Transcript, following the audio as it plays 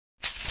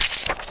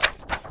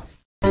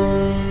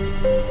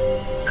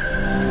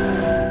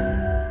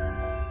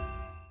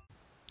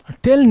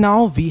Till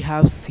now, we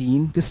have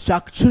seen the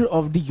structure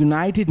of the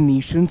United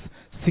Nations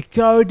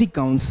Security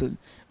Council,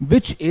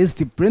 which is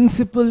the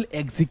principal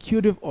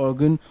executive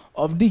organ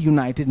of the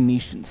United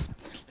Nations.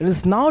 Let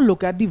us now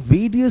look at the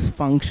various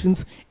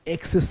functions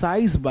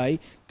exercised by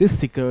this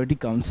Security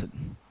Council.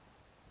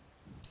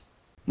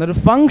 Now, the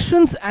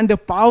functions and the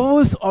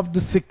powers of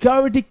the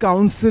Security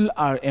Council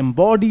are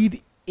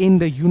embodied in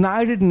the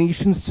United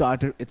Nations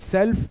Charter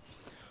itself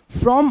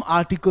from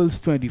Articles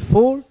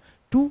 24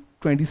 to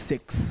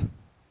 26.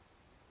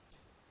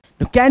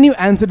 Now, can you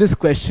answer this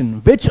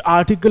question? Which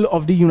article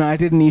of the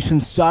United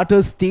Nations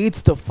Charter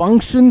states the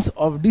functions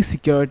of the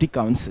Security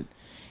Council?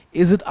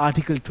 Is it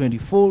Article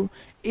 24?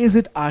 Is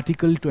it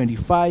Article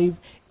 25?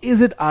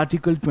 Is it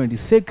Article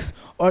 26?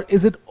 Or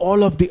is it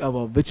all of the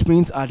above, which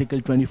means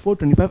Article 24,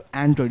 25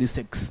 and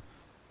 26?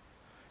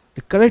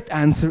 The correct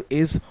answer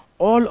is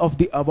all of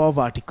the above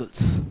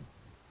articles.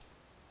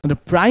 Now, the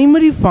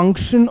primary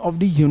function of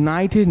the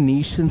United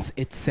Nations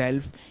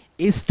itself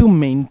is to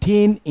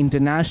maintain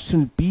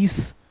international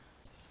peace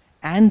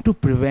and to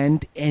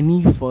prevent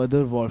any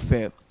further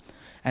warfare.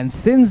 And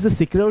since the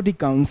Security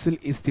Council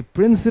is the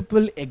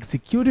principal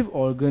executive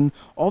organ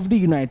of the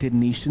United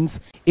Nations,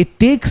 it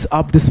takes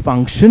up this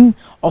function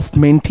of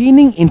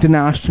maintaining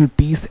international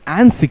peace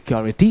and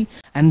security,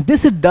 and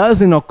this it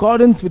does in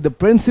accordance with the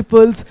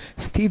principles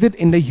stated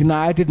in the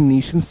United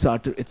Nations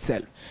Charter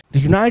itself. The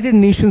United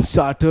Nations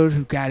Charter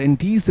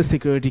guarantees the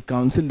Security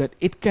Council that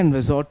it can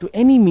resort to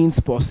any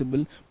means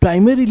possible,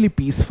 primarily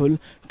peaceful,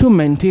 to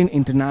maintain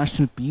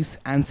international peace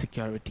and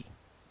security.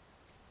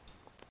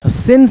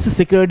 Since the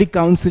Security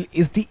Council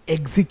is the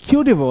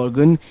executive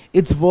organ,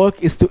 its work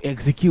is to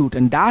execute,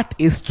 and that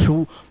is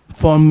through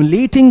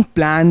formulating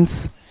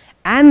plans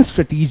and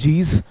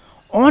strategies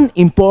on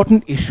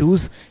important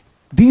issues,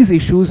 these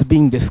issues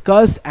being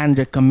discussed and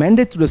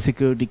recommended to the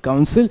Security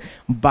Council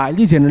by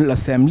the General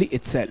Assembly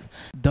itself.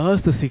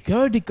 Thus, the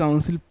Security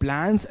Council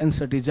plans and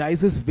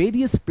strategizes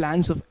various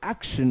plans of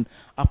action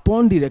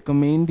upon the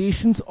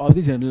recommendations of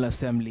the General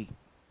Assembly.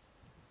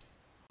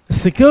 The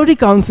Security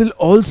Council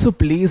also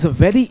plays a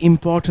very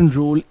important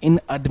role in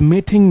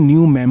admitting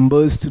new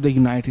members to the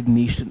United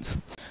Nations.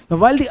 Now,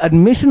 while the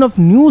admission of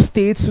new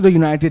states to the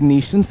United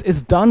Nations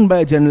is done by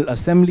a General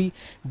Assembly,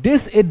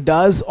 this it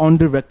does on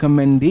the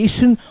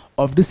recommendation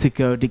of the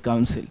Security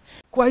Council.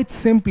 Quite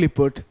simply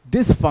put,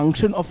 this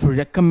function of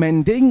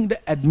recommending the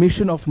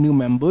admission of new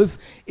members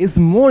is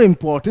more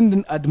important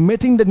than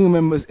admitting the new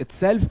members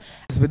itself,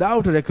 as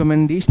without a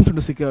recommendation from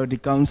the Security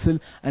Council,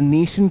 a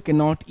nation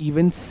cannot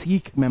even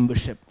seek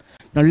membership.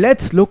 Now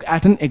let's look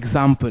at an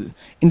example.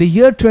 In the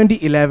year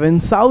 2011,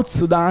 South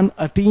Sudan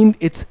attained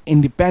its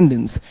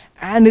independence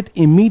and it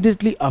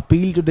immediately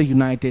appealed to the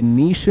United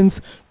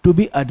Nations to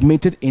be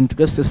admitted into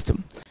the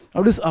system.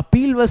 Now this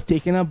appeal was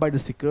taken up by the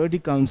Security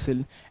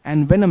Council,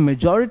 and when a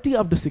majority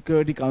of the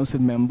Security Council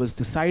members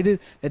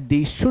decided that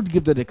they should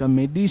give the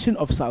recommendation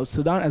of South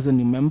Sudan as a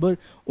new member,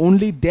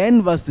 only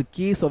then was the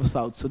case of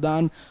South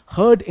Sudan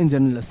heard in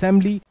General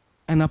Assembly.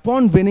 And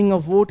upon winning a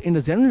vote in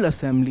the General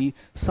Assembly,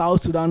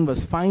 South Sudan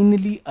was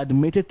finally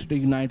admitted to the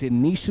United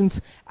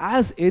Nations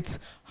as its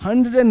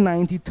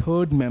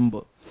 193rd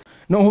member.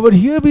 Now over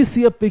here we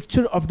see a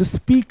picture of the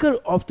Speaker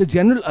of the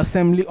General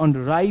Assembly on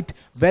the right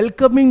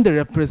welcoming the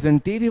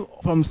representative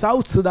from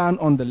South Sudan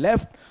on the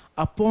left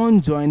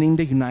upon joining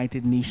the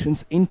United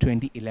Nations in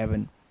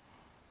 2011.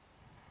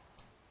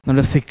 Now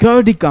the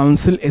Security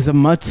Council is a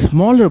much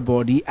smaller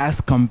body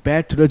as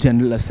compared to the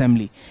General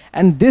Assembly,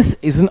 and this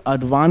is an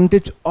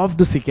advantage of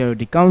the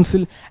Security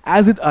Council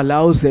as it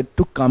allows it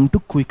to come to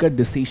quicker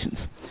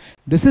decisions.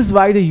 This is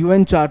why the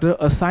UN Charter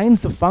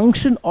assigns the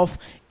function of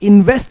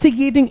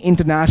investigating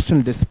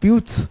international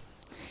disputes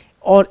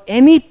or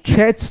any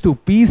threats to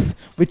peace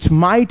which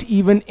might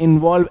even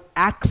involve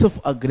acts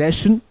of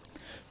aggression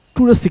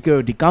to the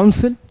Security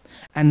Council.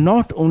 And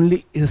not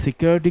only is the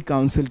Security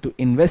Council to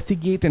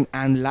investigate and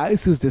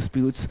analyze these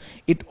disputes,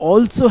 it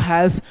also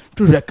has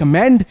to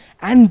recommend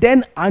and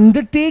then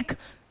undertake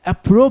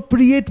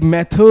appropriate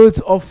methods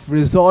of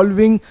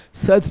resolving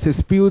such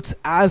disputes,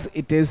 as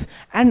it is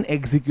an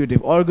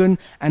executive organ,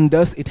 and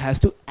thus it has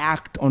to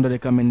act on the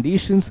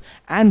recommendations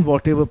and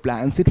whatever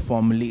plans it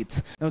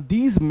formulates. Now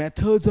these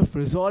methods of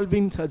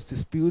resolving such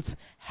disputes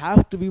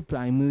have to be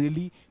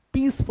primarily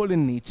peaceful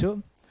in nature,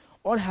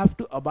 or have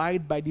to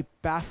abide by the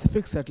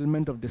pacific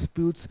settlement of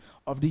disputes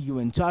of the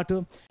UN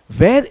Charter,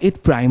 where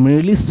it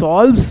primarily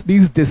solves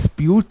these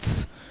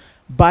disputes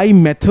by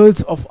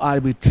methods of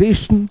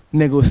arbitration,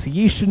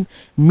 negotiation,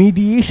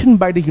 mediation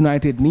by the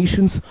United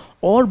Nations,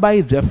 or by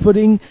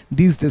referring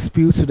these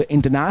disputes to the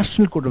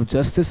International Court of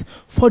Justice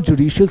for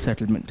judicial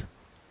settlement.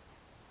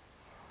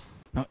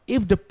 Now,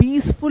 if the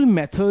peaceful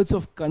methods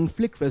of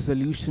conflict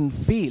resolution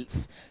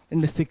fails,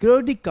 then the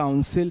Security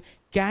Council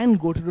can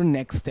go to the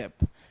next step,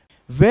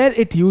 where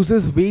it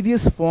uses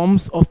various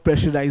forms of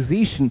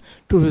pressurization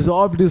to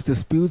resolve these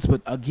disputes,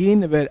 but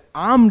again where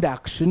armed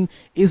action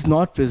is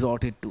not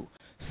resorted to.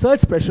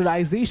 Such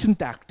pressurization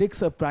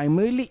tactics are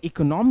primarily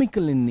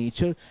economical in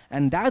nature,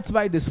 and that's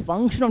why this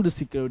function of the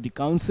Security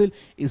Council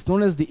is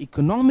known as the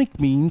economic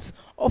means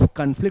of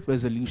conflict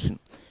resolution.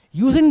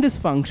 Using this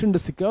function, the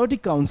Security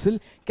Council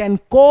can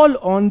call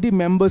on the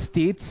member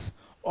states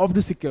of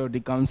the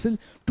Security Council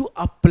to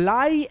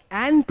apply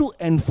and to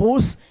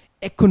enforce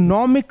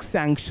economic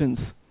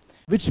sanctions,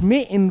 which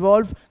may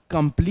involve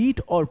complete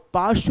or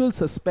partial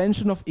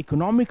suspension of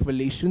economic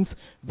relations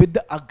with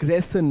the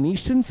aggressor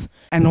nations,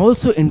 and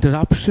also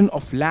interruption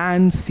of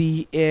land,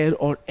 sea, air,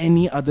 or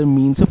any other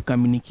means of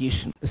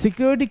communication. The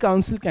Security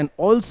Council can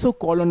also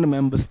call on the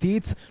member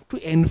states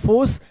to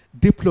enforce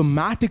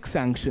diplomatic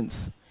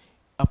sanctions,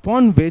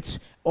 upon which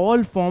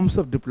all forms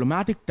of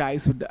diplomatic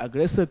ties with the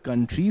aggressor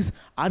countries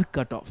are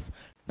cut off.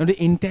 Now,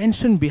 the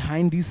intention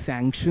behind these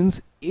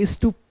sanctions is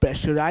to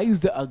pressurize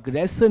the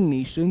aggressor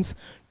nations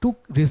to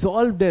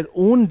resolve their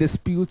own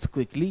disputes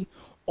quickly,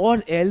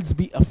 or else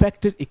be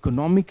affected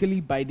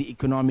economically by the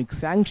economic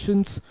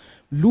sanctions,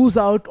 lose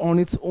out on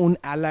its own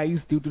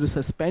allies due to the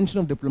suspension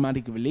of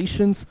diplomatic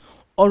relations,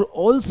 or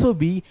also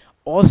be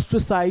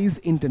ostracized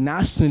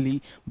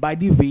internationally by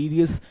the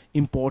various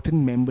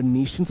important member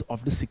nations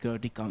of the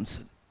Security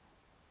Council.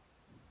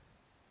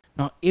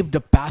 Now, if the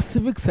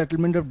pacific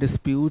settlement of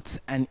disputes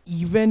and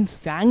even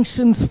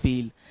sanctions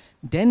fail,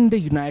 then the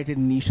United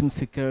Nations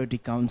Security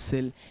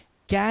Council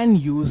can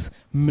use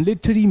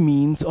military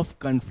means of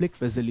conflict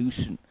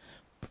resolution.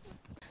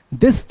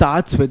 This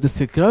starts with the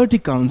Security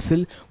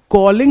Council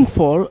calling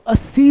for a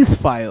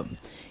ceasefire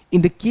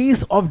in the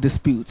case of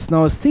disputes.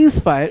 Now, a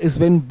ceasefire is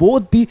when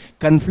both the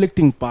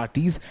conflicting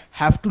parties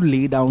have to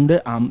lay down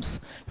their arms.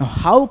 Now,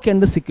 how can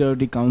the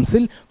Security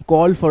Council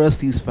call for a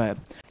ceasefire?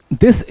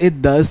 This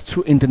it does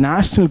through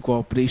international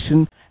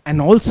cooperation,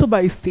 and also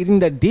by stating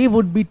that they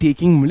would be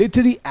taking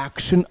military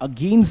action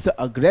against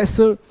the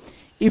aggressor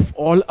if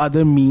all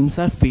other means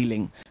are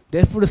failing.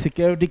 Therefore, the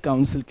Security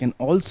Council can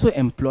also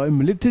employ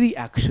military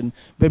action,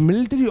 where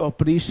military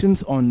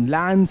operations on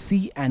land,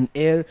 sea, and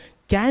air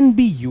can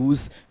be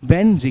used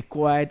when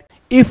required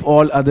if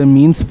all other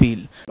means fail.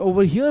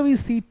 Over here we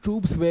see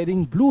troops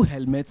wearing blue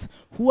helmets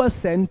who are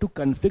sent to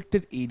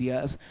conflicted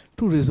areas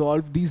to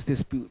resolve these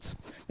disputes.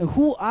 Now,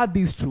 who are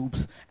these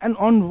troops, and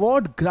on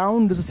what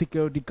ground does the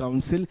Security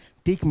Council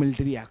take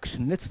military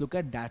action? Let's look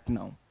at that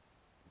now.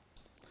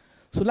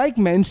 So, like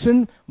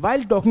mentioned,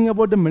 while talking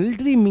about the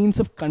military means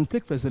of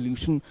conflict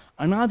resolution,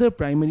 another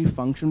primary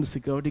function of the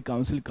Security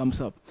Council comes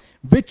up,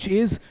 which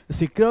is the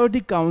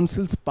Security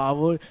Council's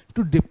power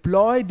to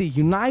deploy the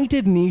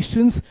United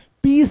Nations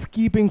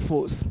peacekeeping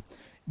force.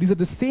 These are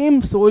the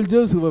same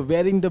soldiers who were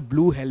wearing the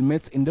blue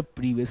helmets in the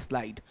previous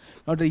slide.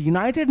 Now, the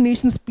United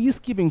Nations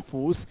peacekeeping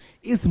force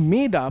is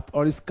made up,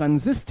 or is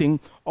consisting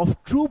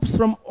of, troops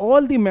from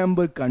all the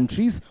member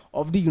countries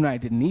of the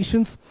United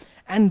Nations,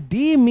 and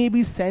they may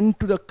be sent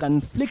to the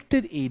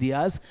conflicted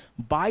areas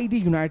by the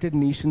United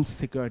Nations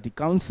Security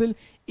Council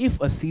if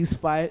a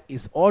ceasefire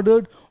is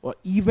ordered, or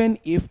even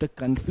if the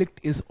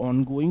conflict is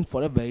ongoing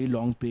for a very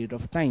long period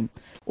of time.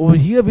 Over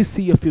here we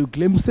see a few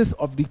glimpses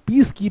of the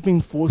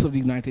peacekeeping force of the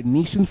United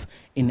Nations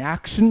in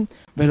action,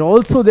 where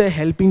also they're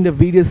helping the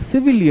various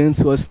civilians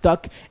who are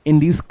stuck in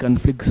these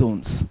conflict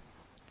zones.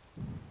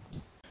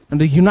 And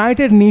the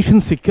United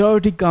Nations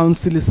Security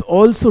Council is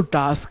also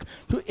tasked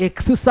to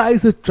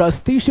exercise the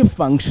trusteeship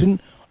function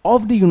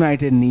of the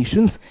United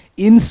Nations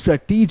in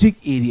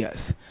strategic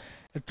areas.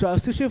 The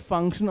trusteeship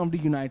function of the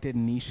United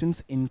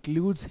Nations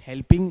includes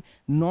helping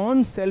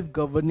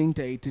non-self-governing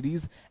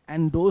territories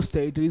and those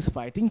territories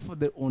fighting for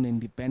their own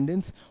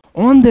independence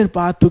on their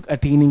path to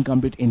attaining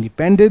complete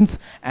independence,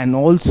 and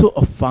also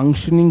a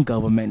functioning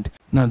government.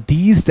 Now,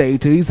 these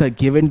territories are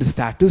given the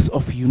status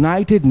of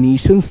United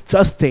Nations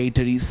Trust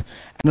Territories.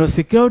 And the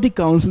Security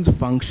Council's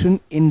function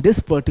in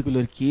this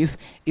particular case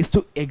is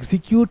to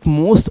execute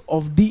most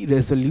of the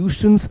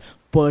resolutions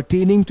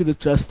pertaining to the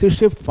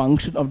trusteeship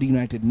function of the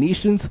United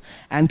Nations,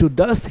 and to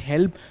thus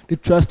help the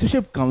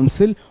Trusteeship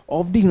Council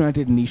of the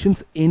United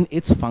Nations in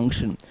its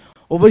function.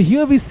 Over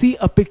here we see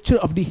a picture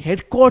of the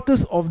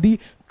headquarters of the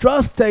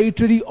Trust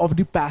Territory of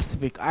the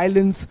Pacific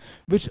Islands,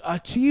 which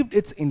achieved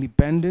its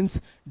independence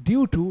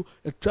due to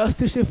the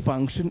trusteeship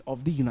function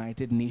of the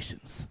United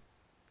Nations.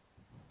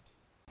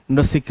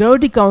 The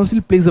Security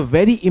Council plays a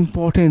very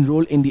important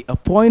role in the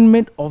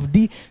appointment of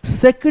the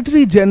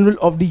Secretary General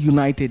of the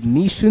United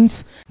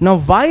Nations. Now,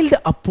 while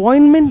the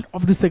appointment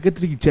of the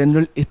Secretary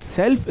General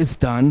itself is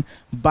done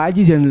by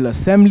the General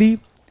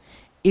Assembly,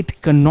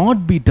 it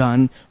cannot be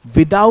done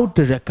without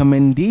the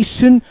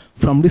recommendation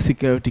from the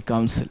Security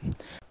Council.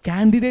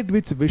 Candidate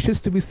which wishes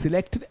to be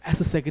selected as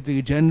a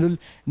Secretary General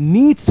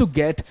needs to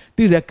get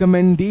the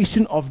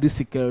recommendation of the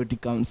Security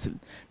Council.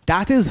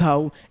 That is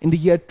how in the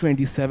year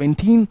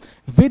 2017,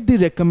 with the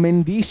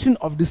recommendation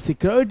of the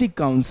Security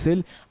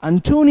Council,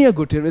 Antonio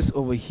Guterres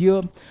over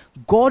here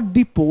got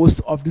the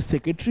post of the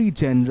Secretary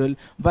General,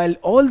 while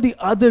all the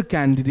other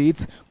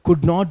candidates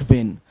could not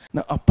win.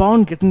 Now,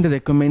 upon getting the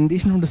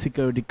recommendation from the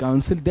Security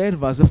Council, there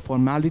was a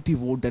formality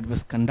vote that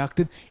was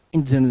conducted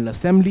in the General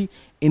Assembly,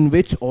 in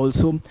which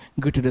also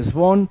Guterres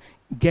won,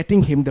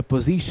 getting him the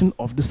position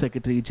of the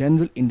Secretary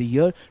General in the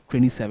year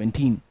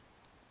 2017.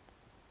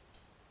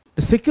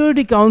 The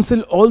Security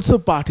Council also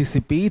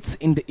participates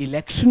in the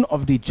election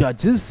of the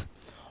judges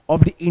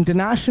of the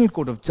International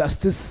Court of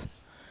Justice.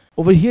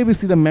 Over here we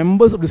see the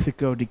members of the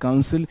Security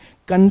Council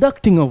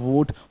conducting a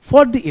vote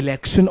for the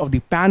election of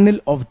the panel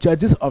of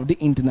judges of the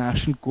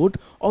International Court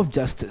of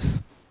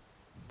Justice.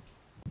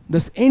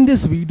 Thus, in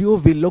this video,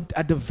 we looked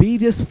at the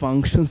various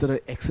functions that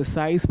are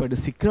exercised by the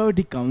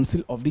Security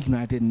Council of the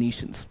United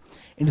Nations.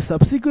 In the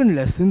subsequent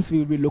lessons, we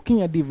will be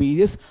looking at the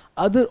various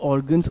other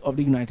organs of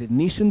the United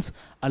Nations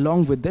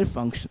along with their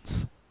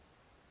functions.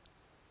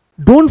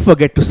 Don't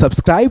forget to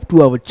subscribe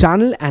to our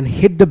channel and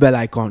hit the bell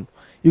icon.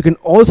 You can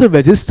also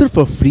register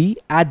for free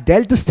at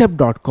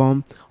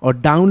DeltaStep.com or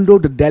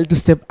download the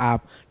DeltaStep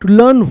app to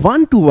learn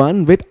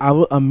one-to-one with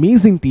our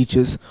amazing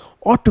teachers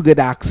or to get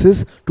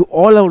access to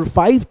all our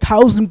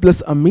 5,000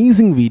 plus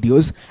amazing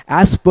videos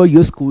as per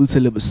your school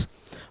syllabus.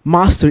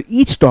 Master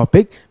each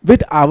topic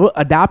with our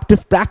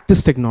adaptive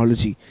practice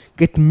technology.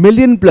 Get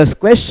million plus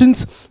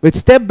questions with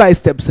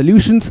step-by-step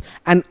solutions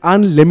and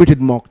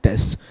unlimited mock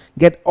tests.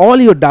 Get all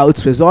your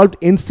doubts resolved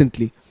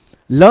instantly.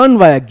 Learn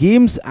via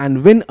games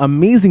and win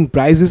amazing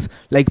prizes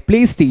like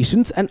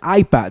PlayStations and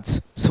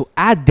iPads. So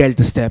at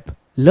DeltaStep,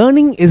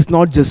 learning is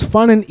not just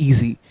fun and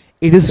easy,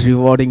 it is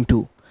rewarding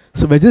too.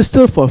 So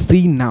register for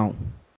free now.